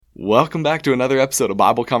Welcome back to another episode of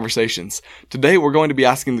Bible Conversations. Today we're going to be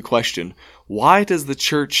asking the question, why does the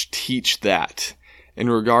church teach that in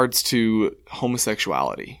regards to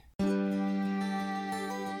homosexuality?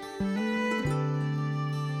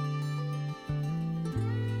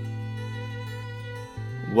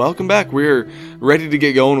 Welcome back. We're ready to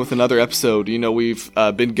get going with another episode. We've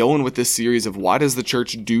been going with this series of why does the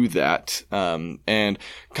church do that, and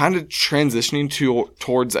kind of transitioning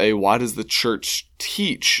towards a why does the church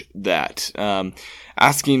teach that,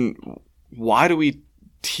 asking why do we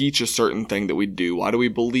teach a certain thing that we do? Why do we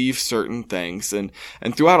believe certain things? And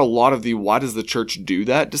throughout a lot of the why does the church do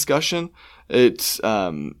that discussion, it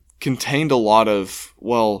contained a lot of,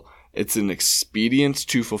 it's an expedient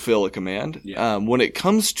to fulfill a command. Yeah. When it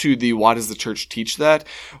comes to the why does the church teach that,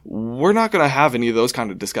 we're not going to have any of those kind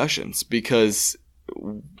of discussions because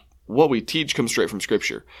what we teach comes straight from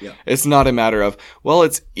Scripture. Yeah. It's not a matter of,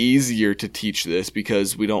 it's easier to teach this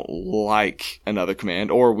because we don't like another command,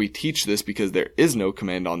 or we teach this because there is no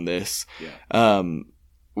command on this. Yeah.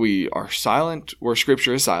 We are silent where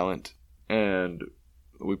Scripture is silent, and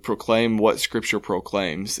we proclaim what Scripture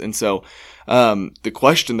proclaims. And so the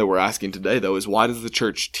question that we're asking today, though, is why does the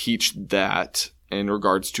church teach that in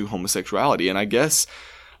regards to homosexuality? And I guess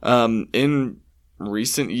in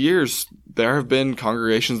recent years, there have been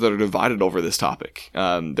congregations that are divided over this topic.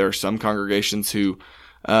 There are some congregations who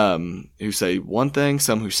say one thing,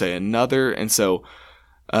 some who say another. And so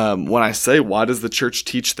when I say, why does the church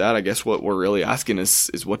teach that? I guess what we're really asking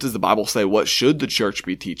is what does the Bible say? What should the church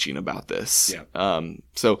be teaching about this? Yeah.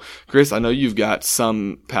 So Chris, I know you've got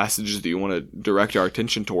some passages that you want to direct our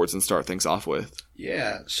attention towards and start things off with.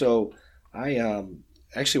 Yeah. So I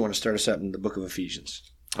actually want to start us out in the book of Ephesians.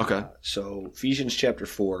 Okay. So Ephesians chapter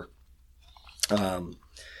 4.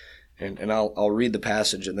 And I'll read the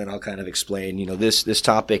passage and then I'll kind of explain, this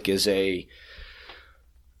topic is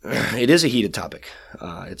it is a heated topic.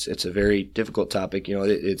 It's a very difficult topic.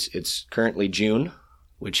 It's currently June,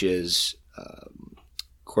 which is,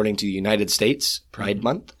 according to the United States, Pride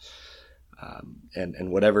Month. And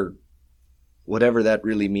whatever that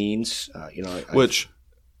really means, Which,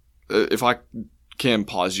 if I can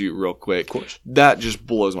pause you real quick, of course, that just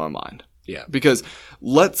blows my mind. Yeah. Because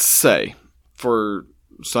let's say, for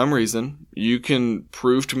some reason, you can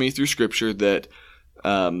prove to me through Scripture that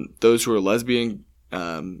those who are lesbian,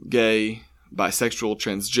 gay, bisexual,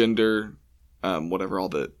 transgender, whatever all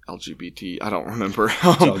the LGBT, I don't remember. It's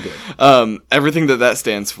all good. Everything that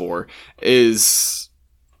stands for is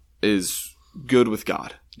good with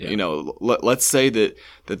God. Yeah. Let's say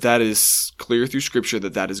that is clear through Scripture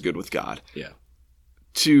that is good with God. Yeah.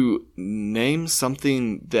 To name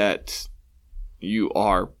something that you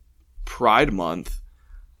are Pride Month,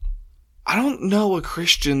 I don't know a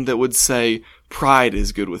Christian that would say pride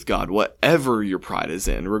is good with God, whatever your pride is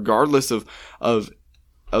in, regardless of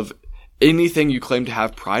anything you claim to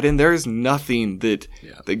have pride in. There is nothing that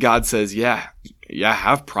God says,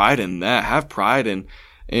 have pride in that. Have pride in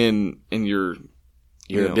your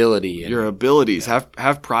ability, your abilities. Yeah.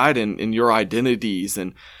 Have pride in your identities,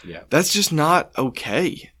 and that's just not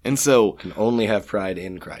okay. And so you can only have pride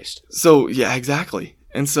in Christ. So exactly.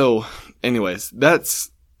 And so, anyways, that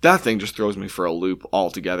thing just throws me for a loop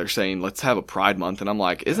altogether, saying let's have a Pride Month, and I'm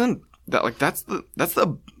like, isn't that that's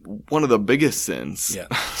the one of the biggest sins? Yeah.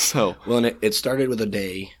 And it started with a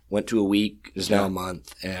day, went to a week, is now a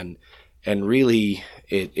month, and really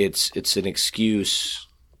it's an excuse.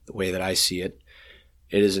 The way that I see it,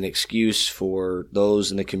 it is an excuse for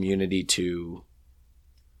those in the community to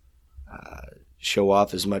show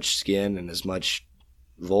off as much skin and as much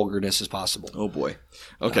vulgarness as possible. Oh boy.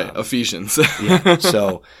 Okay, Ephesians.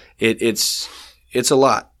 So it's a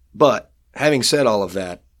lot. But having said all of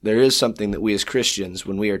that, there is something that we as Christians,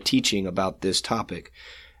 when we are teaching about this topic,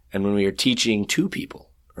 and when we are teaching to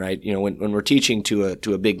people, right? When we're teaching to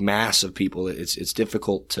a big mass of people, it's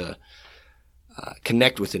difficult to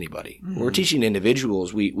connect with anybody. Mm-hmm. When we're teaching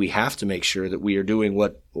individuals, we have to make sure that we are doing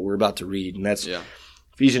what we're about to read, and that's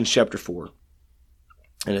Ephesians chapter 4.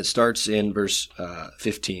 And it starts in verse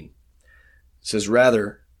 15. It says,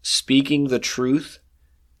 "Rather, speaking the truth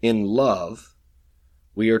in love,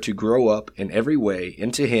 we are to grow up in every way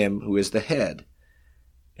into Him who is the head,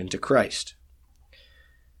 into Christ,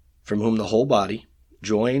 from whom the whole body,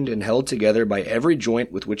 joined and held together by every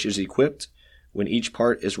joint with which is equipped, when each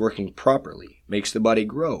part is working properly, makes the body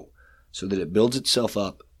grow, so that it builds itself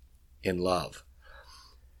up in love."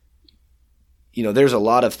 There's a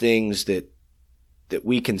lot of things that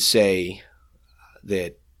we can say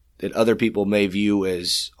that other people may view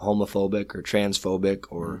as homophobic or transphobic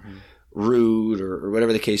or rude or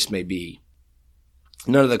whatever the case may be.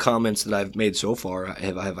 None of the comments that I've made so far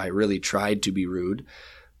have I really tried to be rude,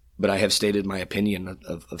 but I have stated my opinion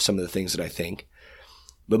of some of the things that I think.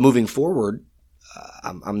 But moving forward,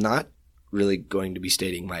 I'm not really going to be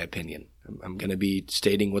stating my opinion. I'm going to be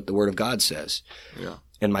stating what the Word of God says. Yeah.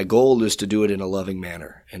 And my goal is to do it in a loving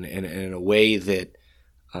manner and in a way that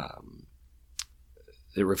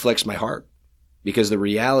that reflects my heart. Because the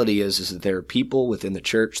reality is that there are people within the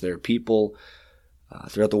church, there are people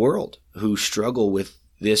throughout the world who struggle with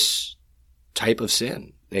this type of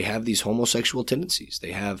sin. They have these homosexual tendencies.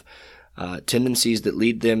 They have tendencies that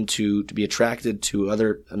lead them to be attracted to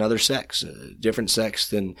another sex, a different sex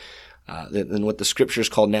than what the scriptures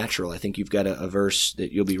call natural. I think you've got a verse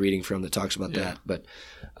that you'll be reading from that talks about that.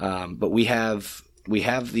 But we have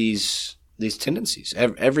these tendencies.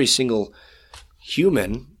 Every single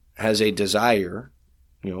human has a desire,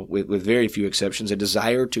 with very few exceptions, a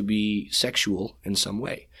desire to be sexual in some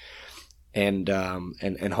way. And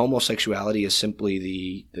homosexuality is simply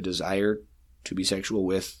the desire to be sexual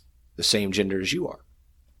with the same gender as you are,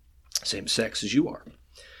 same sex as you are.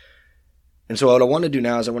 And so what I want to do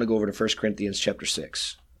now is I want to go over to 1 Corinthians chapter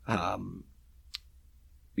 6,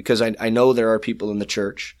 because I know there are people in the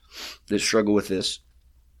church that struggle with this,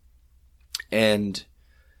 and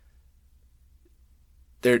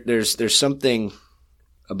there's something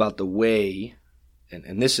about the way,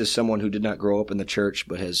 and this is someone who did not grow up in the church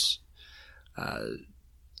but is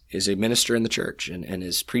a minister in the church and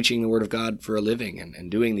is preaching the Word of God for a living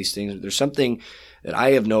and doing these things. There's something that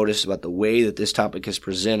I have noticed about the way that this topic is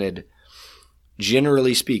presented,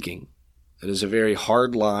 generally speaking, that is a very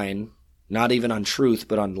hard line, not even on truth,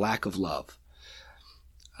 but on lack of love.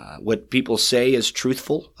 What people say is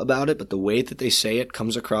truthful about it, but the way that they say it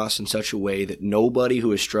comes across in such a way that nobody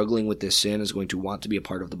who is struggling with this sin is going to want to be a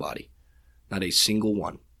part of the body. Not a single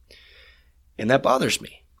one. And that bothers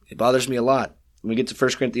me. It bothers me a lot. When we get to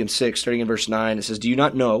 1 Corinthians 6, starting in verse 9, it says, "Do you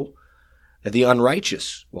not know that the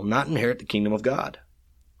unrighteous will not inherit the kingdom of God?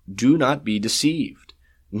 Do not be deceived.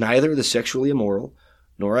 Neither the sexually immoral,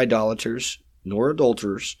 nor idolaters, nor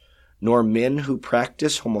adulterers, nor men who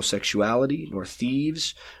practice homosexuality, nor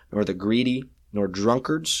thieves, nor the greedy, nor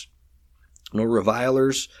drunkards, nor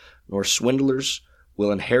revilers, nor swindlers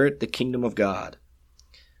will inherit the kingdom of God."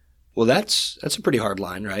 Well, that's a pretty hard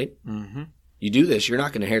line, right? Mm-hmm. You do this, you're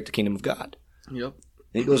not going to inherit the kingdom of God. Yep.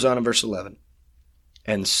 Then it goes on in verse 11.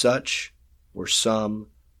 "And such were some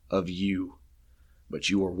of you, but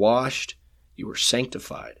you were washed, you were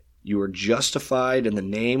sanctified, you were justified in the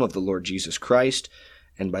name of the Lord Jesus Christ,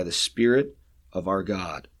 and by the Spirit of our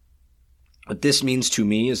God." What this means to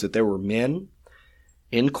me is that there were men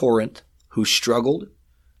in Corinth who struggled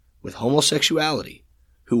with homosexuality,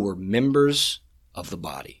 who were members of the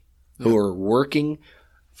body, who were working,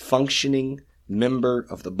 functioning member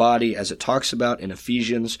of the body, as it talks about in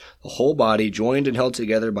Ephesians, the whole body joined and held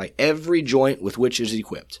together by every joint with which it is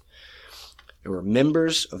equipped. There were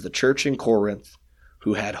members of the church in Corinth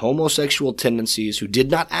who had homosexual tendencies, who did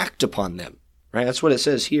not act upon them. Right? That's what it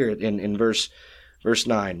says here in verse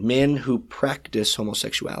 9. Men who practice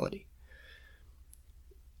homosexuality.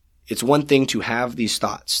 It's one thing to have these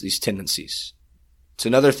thoughts, these tendencies. It's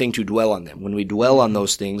another thing to dwell on them. When we dwell on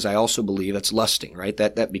those things, I also believe that's lusting, right?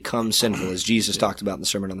 That becomes sinful, as Jesus talked about in the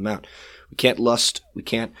Sermon on the Mount. We can't lust. We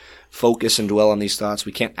can't focus and dwell on these thoughts.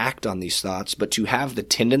 We can't act on these thoughts. But to have the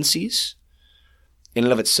tendencies in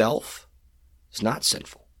and of itself is not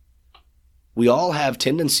sinful. We all have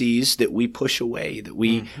tendencies that we push away, that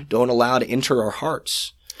we don't allow to enter our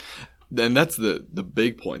hearts. And that's the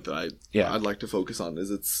big point that I'd like to focus on, is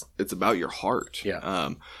it's about your heart.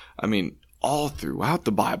 Yeah. I mean, all throughout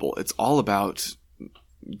the Bible, it's all about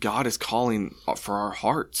God is calling for our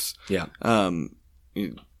hearts. Yeah.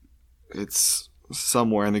 It's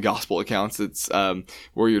somewhere in the gospel accounts. It's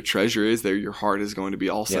where your treasure is, there your heart is going to be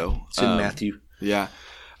also. Yeah. It's in Matthew. Yeah.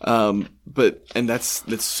 But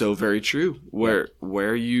that's so very true.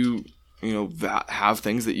 Where you have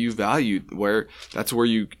things that you value, that's where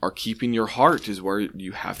you are keeping your heart, is where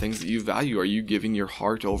you have things that you value. Are you giving your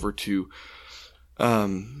heart over to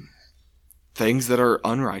things that are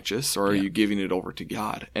unrighteous, or are you giving it over to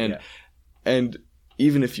God? And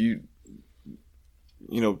even if you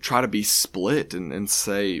try to be split and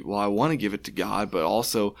say, well, I want to give it to God, but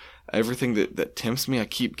also everything that tempts me, I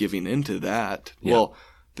keep giving into that. Yeah. Well,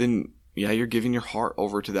 then you're giving your heart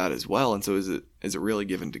over to that as well. And so is it really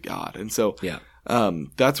given to God? And so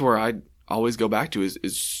that's where I always go back to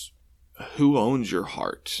is who owns your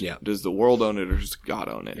heart? Yeah. Does the world own it, or does God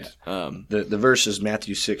own it? Yeah. The verse is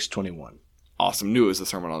Matthew 6:21. Awesome. Knew it was the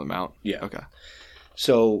Sermon on the Mount. Yeah. Okay.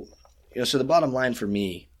 So the bottom line for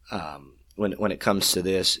me, when it comes to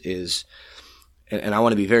this is, and I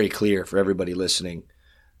want to be very clear for everybody listening,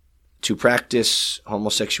 to practice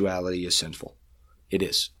homosexuality is sinful. It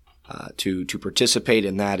is. To participate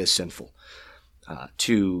in that is sinful.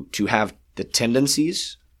 To have the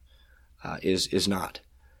tendencies is not.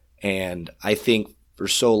 And I think for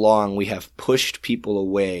so long we have pushed people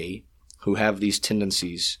away who have these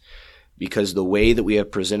tendencies because the way that we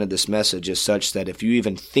have presented this message is such that if you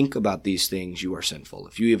even think about these things, you are sinful.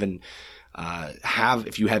 If you even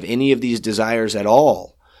if you have any of these desires at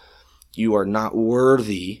all, you are not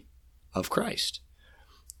worthy of Christ.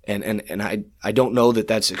 And I don't know that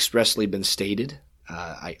that's expressly been stated.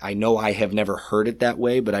 I know I have never heard it that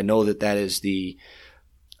way, but I know that that is the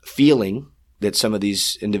feeling that some of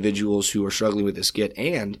these individuals who are struggling with this get.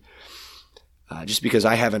 And just because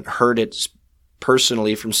I haven't heard it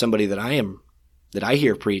personally from somebody that I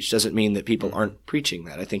hear preach doesn't mean that people aren't preaching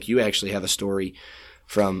that. I think you actually have a story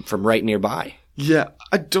from right nearby. Yeah,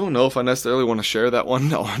 I don't know if I necessarily want to share that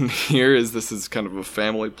one on here, as this is kind of a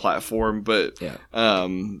family platform, but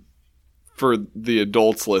for the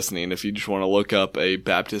adults listening, if you just want to look up a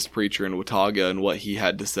Baptist preacher in Watauga and what he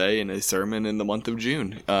had to say in a sermon in the month of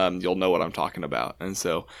June, you'll know what I'm talking about. And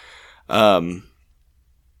so, yeah,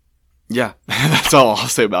 that's all I'll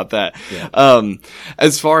say about that. Yeah.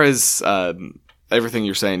 As far as everything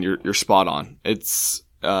you're saying, you're spot on. It's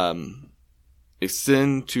a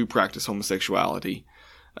sin to practice homosexuality.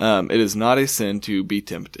 It is not a sin to be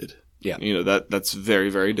tempted. Yeah. That's very,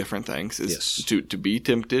 very different things. Yes. To be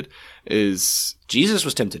tempted is... Jesus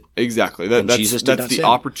was tempted. Exactly. That's the sin.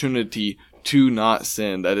 Opportunity to not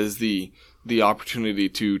sin. That is the opportunity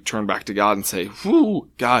to turn back to God and say, whoo,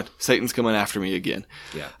 God, Satan's coming after me again.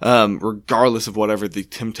 Yeah. Regardless of whatever the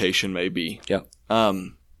temptation may be. Yeah.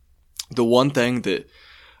 The one thing that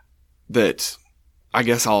I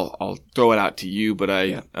guess I'll throw it out to you, but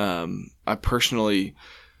I personally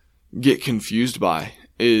get confused by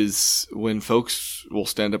is when folks will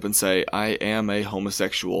stand up and say, I am a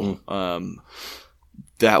homosexual.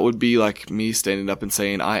 That would be like me standing up and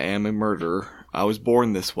saying, I am a murderer. I was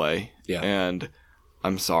born this way. Yeah. And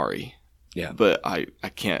I'm sorry. Yeah. But I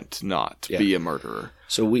can't not be a murderer.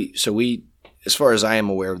 So we, as far as I am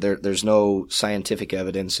aware, there's no scientific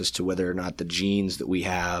evidence as to whether or not the genes that we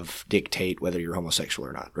have dictate whether you're homosexual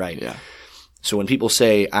or not, right? Yeah. So when people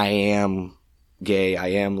say, I am gay, I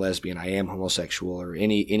am lesbian, I am homosexual, or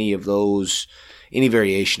any of those, any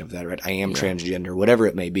variation of that, right? I am transgender, whatever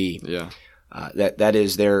it may be. Yeah. That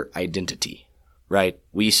is their identity, right?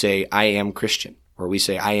 We say, I am Christian, or we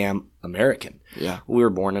say, I am American. Yeah. We were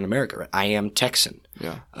born in America, right? I am Texan.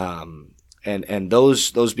 Yeah. And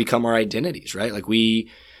those become our identities, right? Like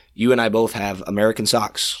you and I both have American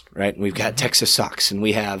socks, right? And we've got Texas socks, and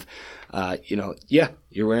we have,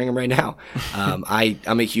 you're wearing them right now.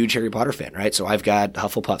 I'm a huge Harry Potter fan, right? So I've got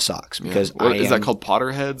Hufflepuff socks because is that called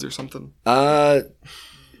Potterheads or something?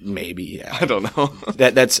 Maybe, yeah. I don't know.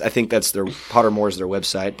 I think that's their Pottermore's their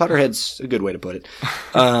website. Potterhead's a good way to put it.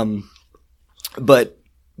 But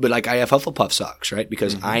like I have Hufflepuff socks, right?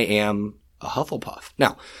 Because I am a Hufflepuff.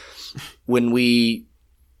 Now, when we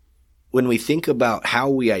think about how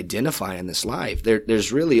we identify in this life,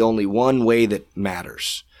 there's really only one way that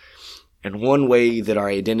matters, and one way that our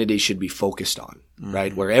identity should be focused on,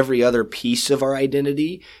 right? Where every other piece of our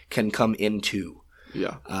identity can come into.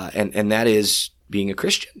 Yeah. And that is being a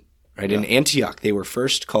Christian, right? Yeah. In Antioch, they were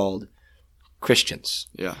first called Christians.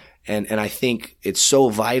 Yeah. And I think it's so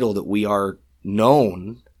vital that we are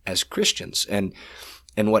known as Christians. And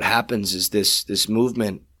what happens is this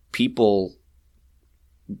movement, people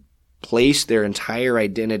place their entire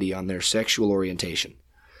identity on their sexual orientation.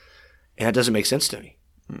 And that doesn't make sense to me.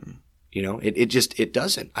 Mm. It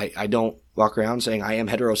doesn't. I don't walk around saying I am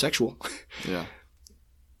heterosexual. Yeah.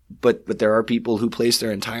 But there are people who place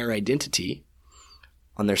their entire identity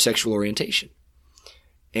on their sexual orientation.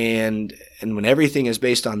 And when everything is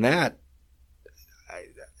based on that,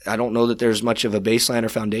 I don't know that there's much of a baseline or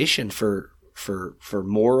foundation for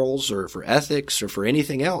morals or for ethics or for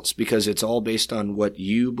anything else, because it's all based on what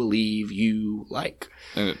you believe you like.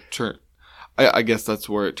 And I guess that's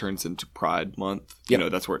where it turns into Pride Month.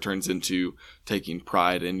 Yep. That's where it turns into taking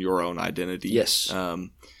pride in your own identity. Yes.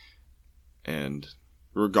 And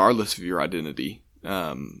regardless of your identity,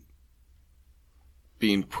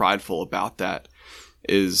 being prideful about that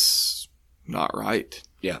is not right.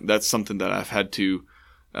 Yeah. That's something that I've had to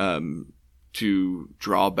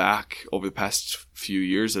draw back over the past few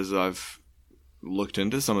years as I've looked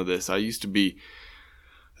into some of this. I used to be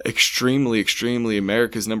extremely, extremely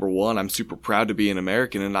America's number one. I'm super proud to be an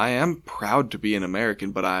American, and I am proud to be an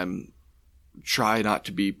American, but I'm try not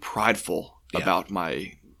to be prideful about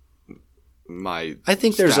my I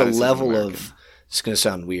think there's a level of It's going to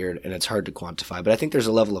sound weird and it's hard to quantify, but I think there's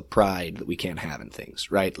a level of pride that we can't have in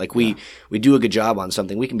things, right? Like we do a good job on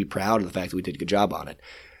something. We can be proud of the fact that we did a good job on it,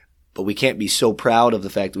 but we can't be so proud of the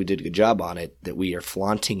fact that we did a good job on it that we are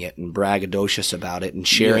flaunting it and braggadocious about it and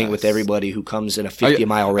sharing with everybody who comes in a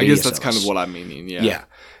 50-mile radius. I guess that's kind of what I'm meaning. Yeah. Yeah.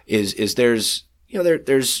 Is there's,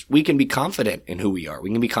 there's, we can be confident in who we are.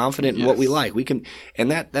 We can be confident in what we like. We can,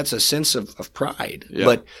 and that's a sense of pride,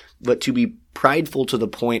 but to be prideful to the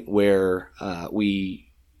point where,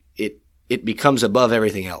 it becomes above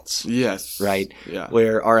everything else. Yes. Right? Yeah.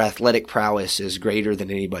 Where our athletic prowess is greater than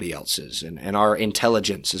anybody else's and our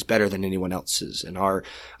intelligence is better than anyone else's and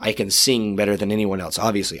I can sing better than anyone else.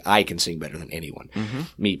 Obviously, I can sing better than anyone. Mm-hmm.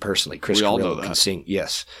 Me personally, Chris Carrillo can sing.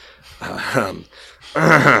 Yes.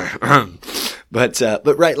 But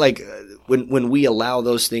right, like when we allow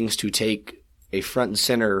those things to take a front and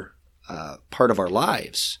center part of our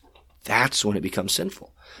lives, that's when it becomes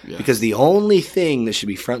sinful. Yeah. Because the only thing that should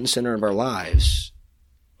be front and center of our lives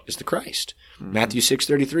is the Christ. Mm-hmm. Matthew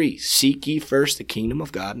 6:33, seek ye first the kingdom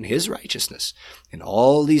of God and his righteousness, and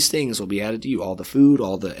all these things will be added to you. All the food,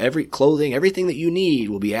 every clothing, everything that you need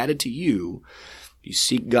will be added to you. You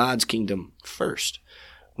seek God's kingdom first.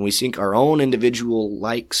 When we seek our own individual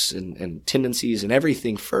likes and tendencies and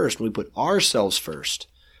everything first, when we put ourselves first,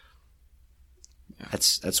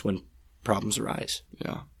 that's when problems arise.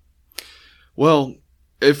 Yeah. Well,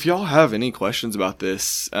 if y'all have any questions about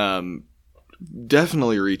this,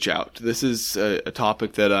 definitely reach out. This is a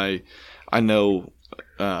topic that I know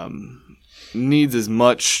needs as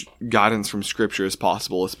much guidance from Scripture as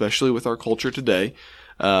possible, especially with our culture today.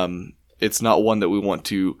 It's not one that we want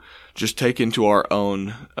to just take into our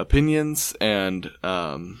own opinions and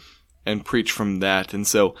preach from that. And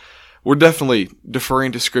so we're definitely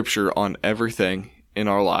deferring to Scripture on everything in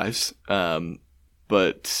our lives.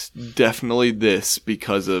 But definitely this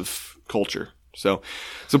because of culture. So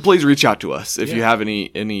please reach out to us if you have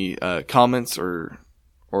any comments or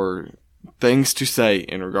things to say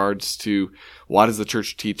in regards to why does the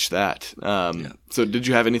church teach that. So did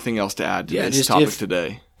you have anything else to add to this topic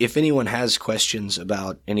today? If anyone has questions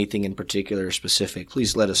about anything in particular or specific,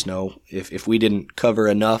 please let us know. If we didn't cover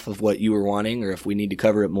enough of what you were wanting, or if we need to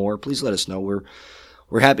cover it more, please let us know. We're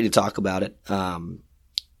happy to talk about it.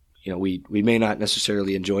 We may not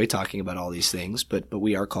necessarily enjoy talking about all these things, but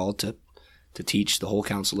we are called to teach the whole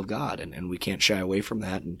counsel of God, and we can't shy away from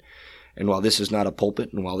that. And while this is not a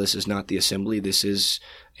pulpit, and while this is not the assembly, this is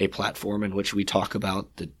a platform in which we talk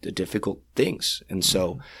about the difficult things. And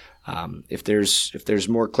so, if there's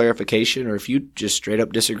more clarification, or if you just straight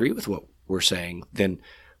up disagree with what we're saying, then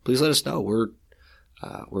please let us know. We're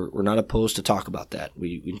not opposed to talk about that.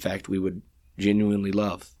 In fact, we would genuinely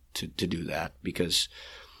love to do that because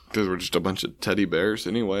we're just a bunch of teddy bears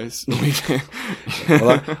anyways.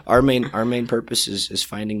 Well, our main purpose is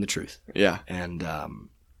finding the truth. Yeah. And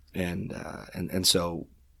so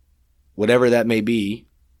whatever that may be,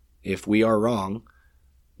 if we are wrong,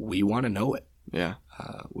 we want to know it. Yeah.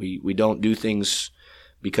 We don't do things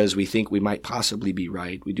because we think we might possibly be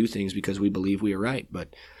right. We do things because we believe we are right.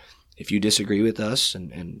 But if you disagree with us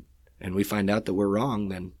and we find out that we're wrong,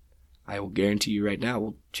 then I will guarantee you right now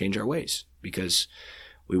we'll change our ways, because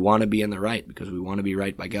we want to be in the right, because we want to be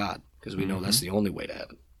right by God, because we know that's the only way to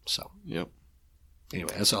heaven. So,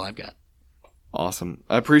 anyway, that's all I've got. Awesome.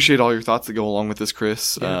 I appreciate all your thoughts that go along with this,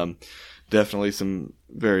 Chris. Yeah. Definitely some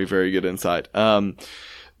very, very good insight.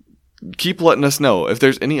 Keep letting us know if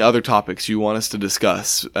there's any other topics you want us to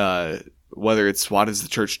discuss, whether it's why does the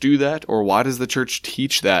church do that or why does the church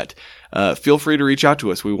teach that. Feel free to reach out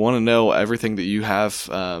to us. We want to know everything that you have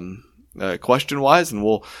question-wise, and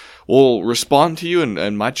we'll respond to you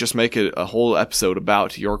and might just make it a whole episode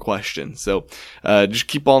about your question. So just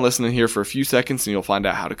keep on listening here for a few seconds and you'll find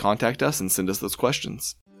out how to contact us and send us those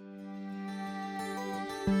questions.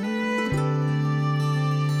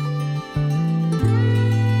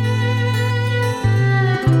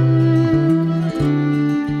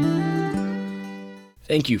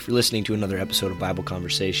 Thank you for listening to another episode of Bible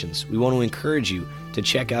Conversations. We want to encourage you to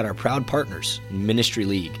check out our proud partners, Ministry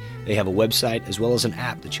League. They have a website as well as an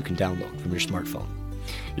app that you can download from your smartphone.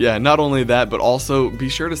 Yeah, not only that, but also be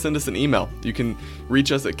sure to send us an email. You can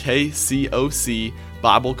reach us at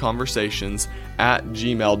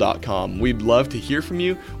kcocbibleconversations@gmail.com. We'd love to hear from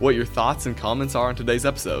you, what your thoughts and comments are on today's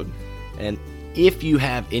episode. And if you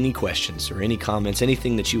have any questions or any comments,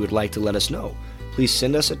 anything that you would like to let us know, please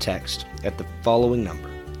send us a text at the following number,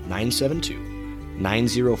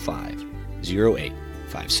 972-905-0855.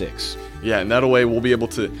 888-888-56. Yeah, and that way we'll be able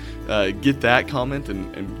to get that comment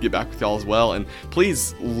and get back with y'all as well. And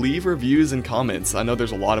please leave reviews and comments. I know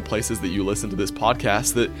there's a lot of places that you listen to this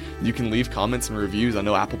podcast that you can leave comments and reviews. I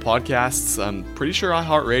know Apple Podcasts, I'm pretty sure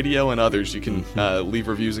iHeartRadio and others, you can leave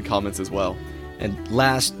reviews and comments as well. And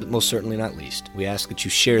last, but most certainly not least, we ask that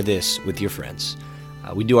you share this with your friends.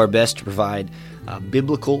 We do our best to provide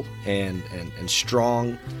biblical and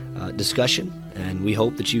strong discussion, and we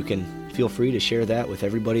hope that you can feel free to share that with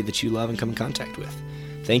everybody that you love and come in contact with.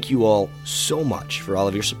 Thank you all so much for all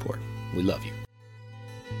of your support. We love you.